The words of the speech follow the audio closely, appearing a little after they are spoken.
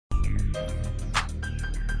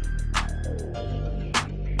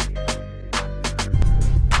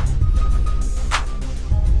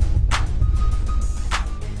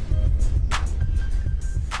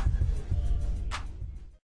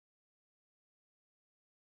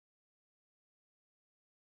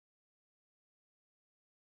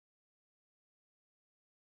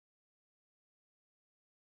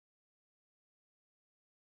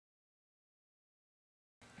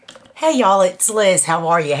Hey y'all, it's Liz. How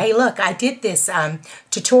are you? Hey look, I did this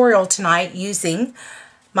tutorial tonight using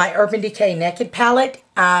my Urban Decay Naked palette.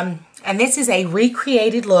 And this is a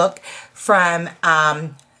recreated look from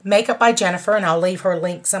Makeup by Jennifer. And I'll leave her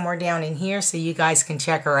link somewhere down in here so you guys can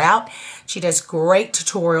check her out. She does great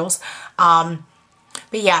tutorials. But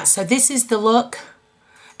yeah, so this is the look.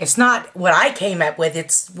 It's not what I came up with,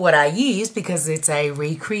 it's what I used because it's a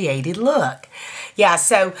recreated look. Yeah,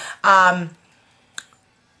 so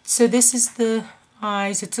this is the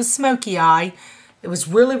eyes. It's a smoky eye. It was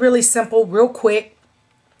really, really simple, real quick.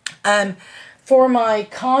 For my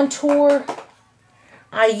contour,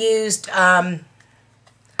 I used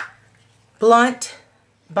Blunt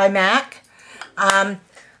by MAC. I'm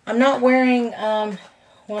not wearing,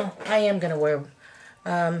 well, I am going to wear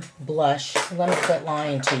blush. Let me quit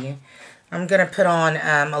lying to you. I'm going to put on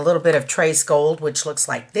a little bit of Trace Gold, which looks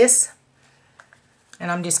like this.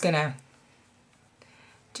 And I'm just going to,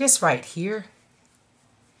 just right here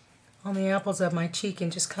on the apples of my cheek,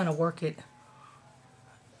 and just kind of work it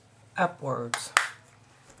upwards.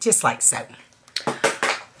 Just like so.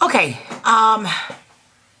 Okay,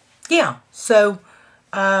 yeah, so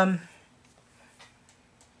for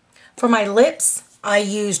my lips, I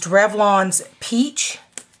used Revlon's Peach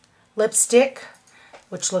lipstick,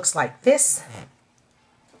 which looks like this.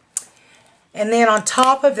 And then on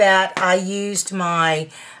top of that, I used my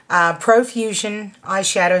Profusion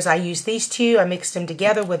eyeshadows. I used these two. I mixed them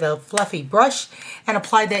together with a fluffy brush and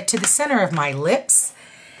applied that to the center of my lips.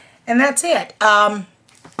 And that's it.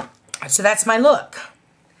 So that's my look.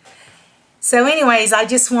 So anyways, I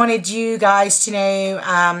just wanted you guys to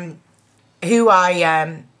know who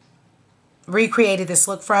I recreated this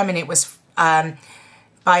look from, and it was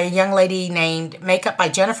by a young lady named Makeup by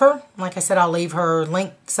Jennifer. Like I said, I'll leave her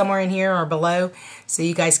link somewhere in here or below so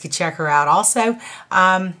you guys could check her out also.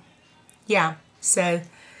 Yeah, so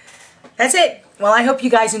that's it. Well, I hope you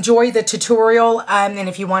guys enjoy the tutorial, and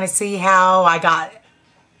if you want to see how I got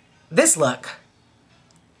this look,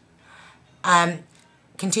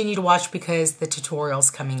 continue to watch because the tutorial's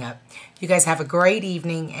coming up. You guys have a great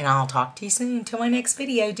evening, and I'll talk to you soon. Until my next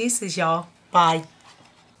video. Deuces, y'all. Bye.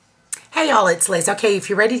 Hey, y'all, it's Liz. Okay, if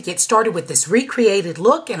you're ready to get started with this recreated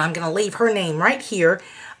look, and I'm going to leave her name right here,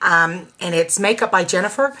 and it's Makeup by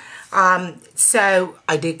Jennifer. So,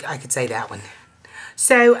 I could say that one.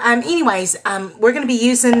 So, anyways, we're going to be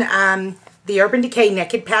using the Urban Decay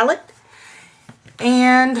Naked palette.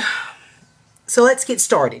 And so, let's get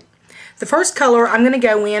started. The first color I'm going to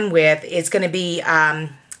go in with is going to be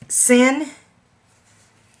Sin,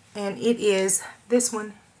 and it is this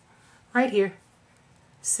one right here,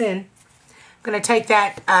 Sin. I'm going to take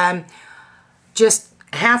that just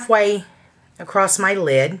halfway across my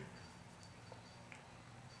lid.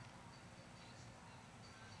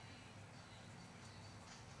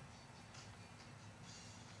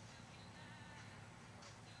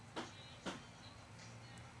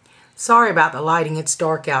 Sorry about the lighting, it's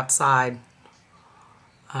dark outside.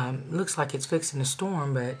 Looks like it's fixing to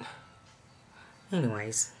storm, but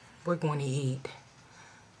anyways, we're going to eat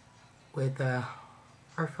with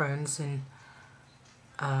our friends, and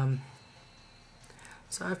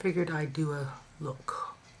so I figured I'd do a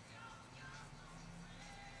look.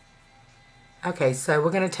 Okay, so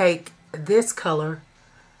we're going to take this color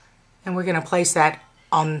and we're going to place that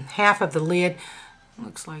on half of the lid.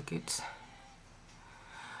 Looks like it's...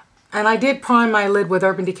 And I did prime my lid with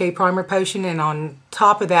Urban Decay Primer Potion, and on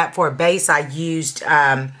top of that for a base I used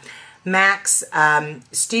MAC's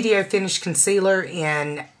Studio Finish Concealer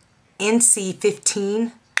in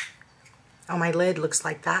NC15 on my lid. Looks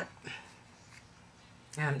like that.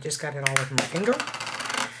 And just got it all over my finger.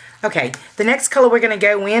 Okay, the next color we're going to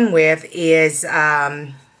go in with is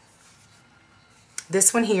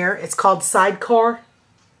this one here. It's called Sidecar.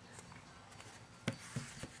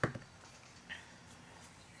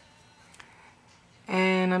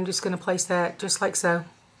 And I'm just going to place that just like so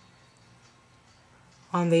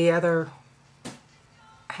on the other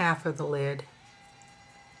half of the lid.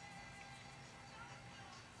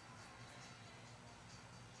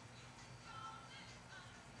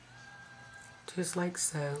 Just like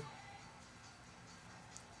so.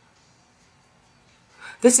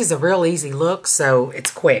 This is a real easy look, so it's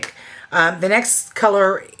quick. The next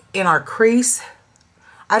color in our crease,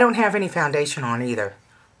 I don't have any foundation on either.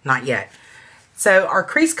 Not yet. So our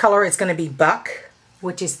crease color is going to be Buck,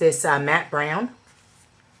 which is this matte brown.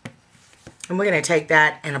 And we're going to take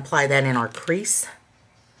that and apply that in our crease.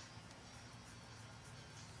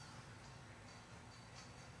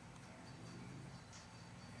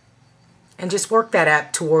 And just work that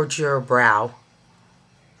up towards your brow.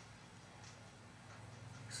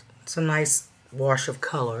 It's a nice wash of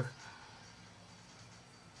color.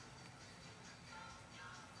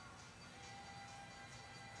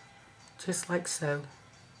 Just like so.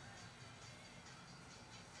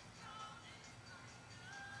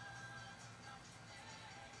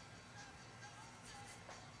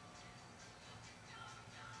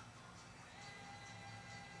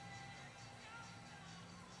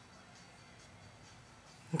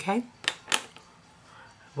 Okay.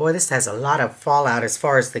 Boy, this has a lot of fallout as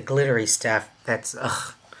far as the glittery stuff. That's,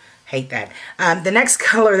 ugh, hate that. The next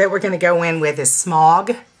color that we're going to go in with is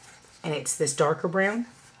Smog, and it's this darker brown.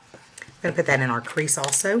 I'm going to put that in our crease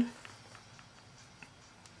also.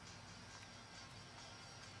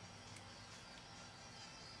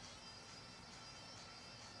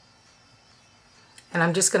 And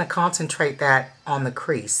I'm just going to concentrate that on the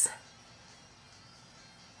crease.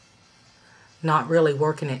 Not really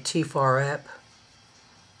working it too far up.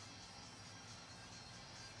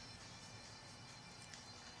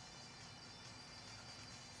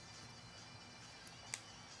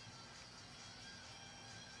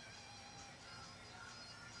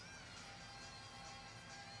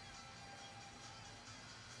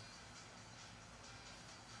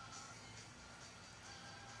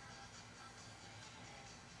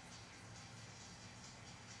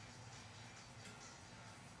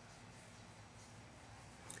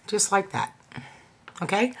 Just like that.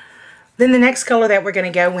 Okay. Then the next color that we're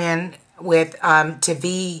going to go in with to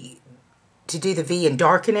do the V and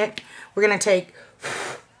darken it, we're going to take,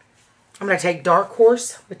 I'm going to take Dark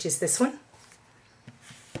Horse, which is this one,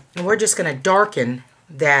 and we're just going to darken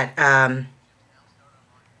that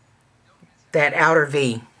that outer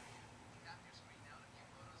V.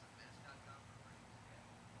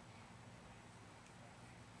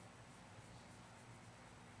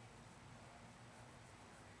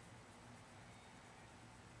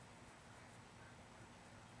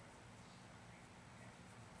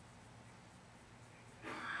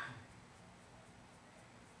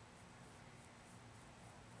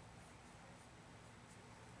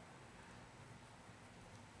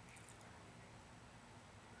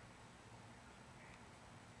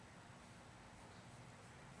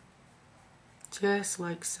 Just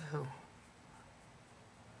like so.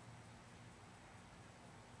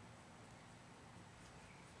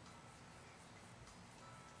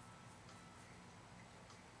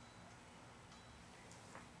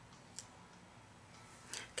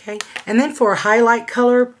 Okay, and then for a highlight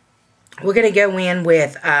color, we're going to go in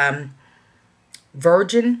with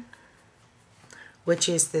Virgin, which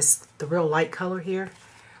is the real light color here.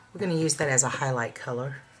 We're going to use that as a highlight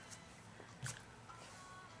color.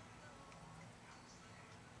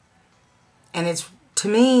 And it's, to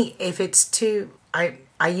me, if it's too, I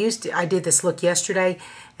did this look yesterday,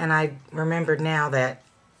 and I remembered now that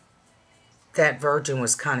that Virgin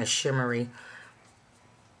was kind of shimmery,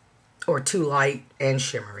 or too light and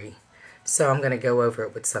shimmery. So I'm going to go over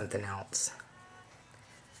it with something else.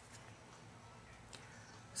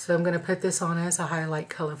 So I'm going to put this on as a highlight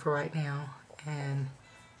color for right now, and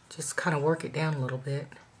just kind of work it down a little bit.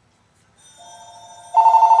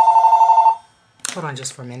 Hold on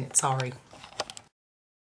just for a minute, sorry.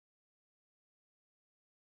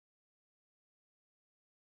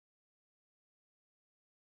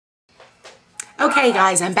 Okay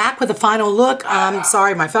guys, I'm back with a final look.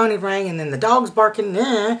 Sorry, my phone had rang and then the dog's barking.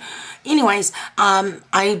 Anyways,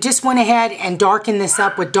 I just went ahead and darkened this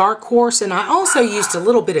up with Dark Horse, and I also used a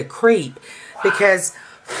little bit of Creep because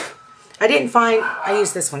I didn't find, I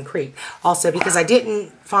used this one, Creep, also because I didn't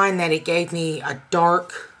find that it gave me a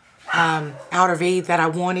dark outer V that I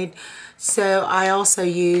wanted. So I also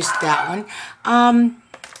used that one.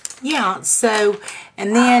 Yeah, so,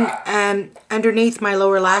 and then underneath my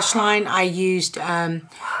lower lash line, I used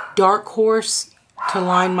Dark Horse to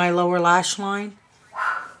line my lower lash line.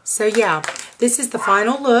 So yeah, this is the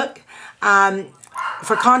final look.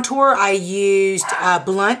 For contour, I used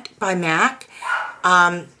Blunt by MAC.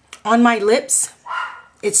 On my lips,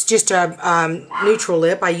 it's just a neutral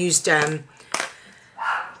lip. I used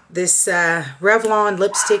this Revlon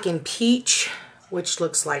lipstick in Peach, which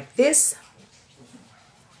looks like this.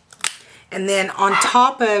 And then on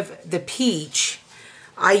top of the Peach,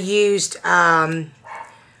 I used Brightening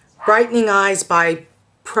Eyes by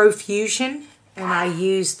Profusion. And I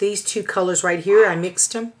used these two colors right here. I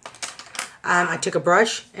mixed them. I took a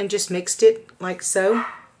brush and just mixed it like so.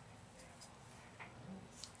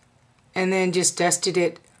 And then just dusted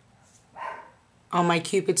it on my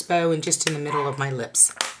Cupid's bow and just in the middle of my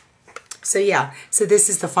lips. So yeah, so this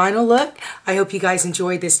is the final look. I hope you guys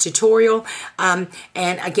enjoyed this tutorial. And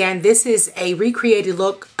again, this is a recreated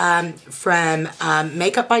look from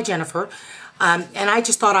Makeup by Jennifer. And I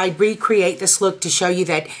just thought I'd recreate this look to show you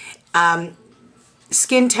that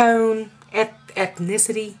skin tone,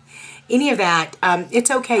 ethnicity any of that,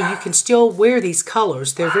 it's okay. You can still wear these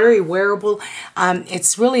colors. They're very wearable.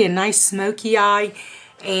 It's really a nice smoky eye,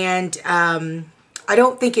 and I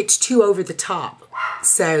don't think it's too over the top.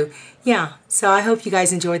 So yeah, so I hope you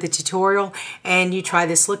guys enjoyed the tutorial and you try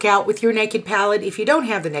this look out with your Naked palette. If you don't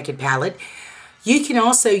have the Naked palette, you can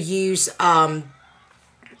also use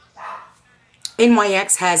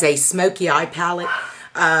NYX has a smoky eye palette.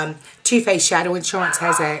 Too Faced Shadow Insurance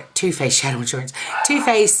has a Too Faced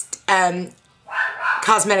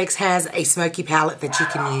Cosmetics has a smoky palette that you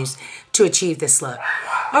can use to achieve this look.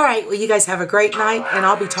 All right, well, you guys have a great night, and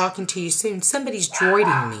I'll be talking to you soon. Somebody's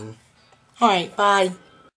droiding me. All right, bye.